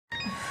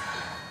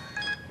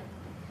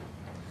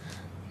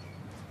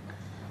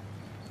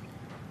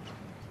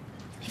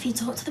If you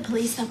talk to the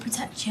police, they'll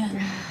protect you.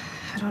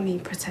 I don't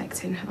need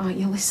protecting. Aren't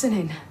you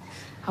listening?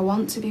 I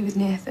want to be with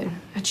Nathan.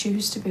 I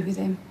choose to be with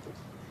him.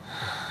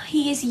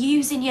 He is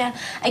using you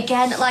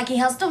again, like he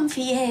has done for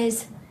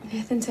years.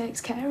 Nathan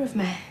takes care of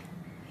me.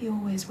 He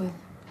always will.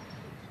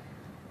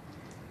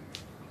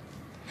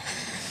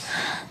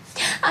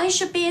 I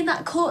should be in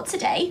that court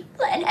today,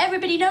 letting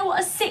everybody know what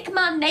a sick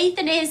man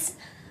Nathan is.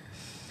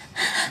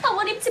 I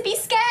want him to be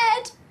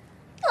scared,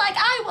 like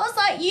I was,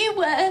 like you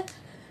were.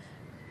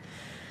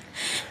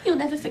 You'll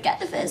never forget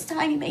the first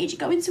time he made you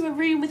go into a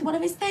room with one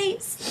of his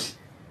mates.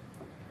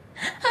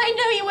 I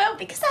know you won't,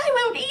 because I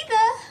won't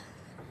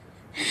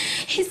either.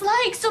 It's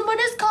like someone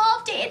has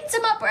carved it into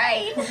my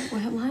brain. It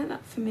weren't like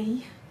that for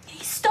me.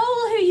 He stole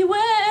who you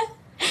were.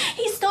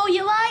 He stole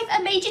your life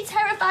and made you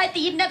terrified that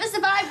you'd never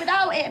survive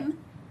without him.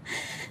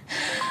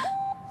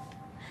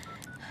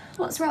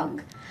 What's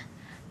wrong?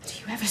 Do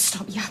you ever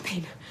stop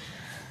yapping?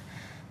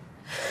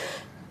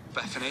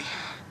 Bethany,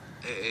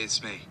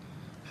 it's me.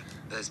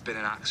 There's been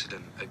an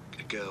accident.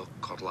 A girl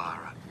called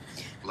Lara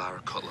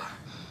Cutler.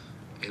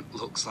 It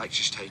looks like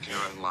she's taken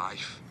her own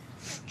life.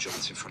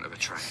 Jumped in front of a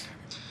train.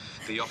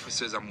 The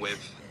officers I'm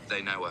with,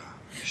 they know her.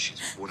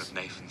 She's one of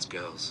Nathan's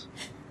girls.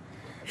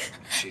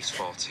 She's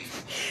 14.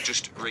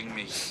 Just ring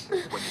me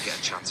when you get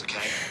a chance,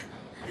 okay?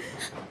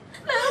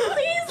 No,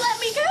 please let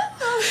me go.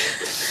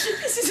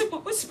 This isn't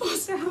what was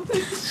supposed to happen.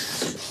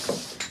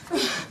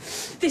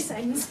 This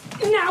ends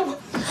now.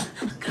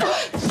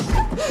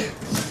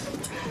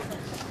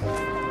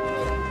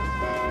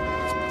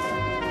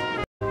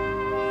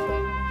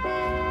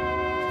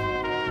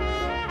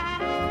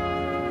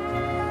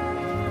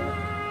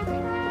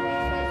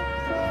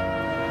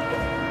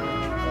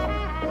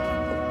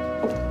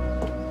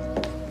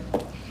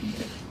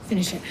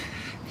 Finish it.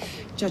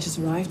 Judge has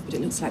arrived, but it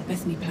looks like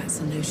Bethany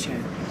Platt's a no-show.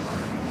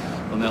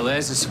 Well, now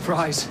there's a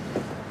surprise.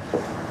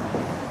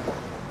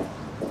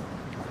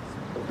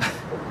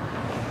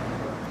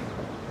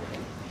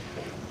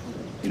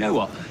 You know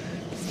what?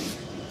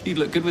 You'd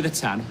look good with a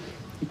tan.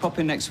 You pop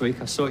in next week,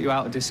 I'll sort you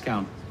out a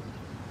discount.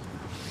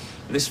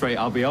 At this rate,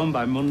 I'll be home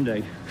by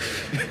Monday.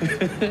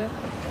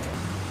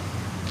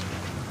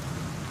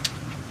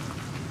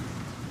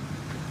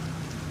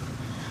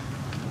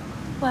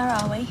 Where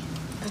are we?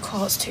 The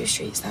court's 2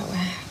 streets that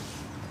way.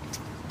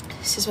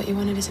 This is what you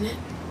wanted, isn't it?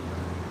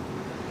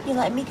 You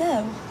letting me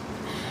go?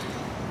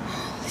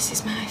 This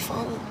is my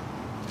fault.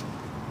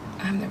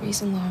 I'm the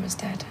reason Laura's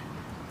dead.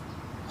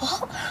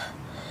 What?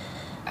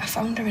 I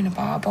found her in a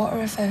bar, bought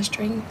her first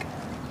drink.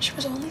 She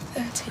was only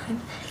 13.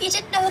 You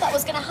didn't know that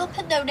was going to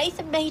happen, though.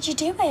 Nathan made you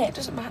do it. It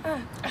doesn't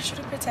matter. I should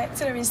have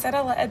protected her. Instead,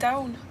 I let her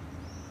down.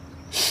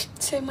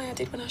 Same way I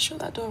did when I shut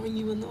that door on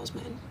you and those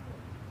men.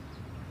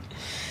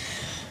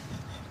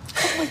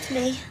 Come with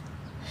me.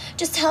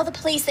 Just tell the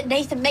police that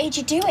Nathan made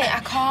you do it. I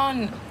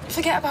can't.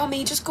 Forget about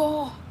me. Just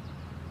go.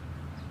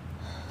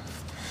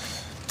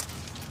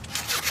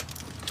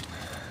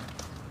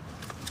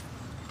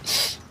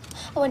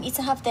 I want you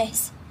to have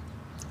this.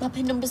 My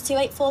PIN number's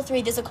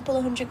 2843. There's a couple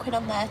of £100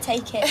 on there.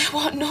 Take it.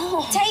 What?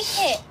 No.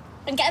 Take it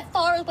and get as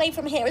far away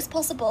from here as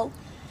possible.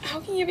 How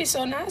can you be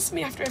so nice to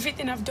me after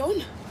everything I've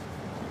done?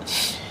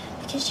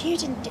 Because you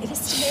didn't do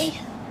this to me.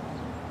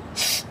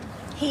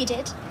 He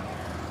did.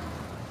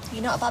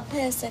 You're not a bad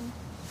person.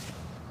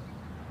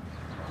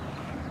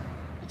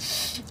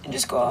 And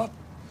just go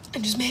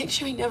and just make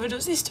sure he never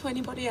does this to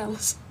anybody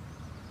else.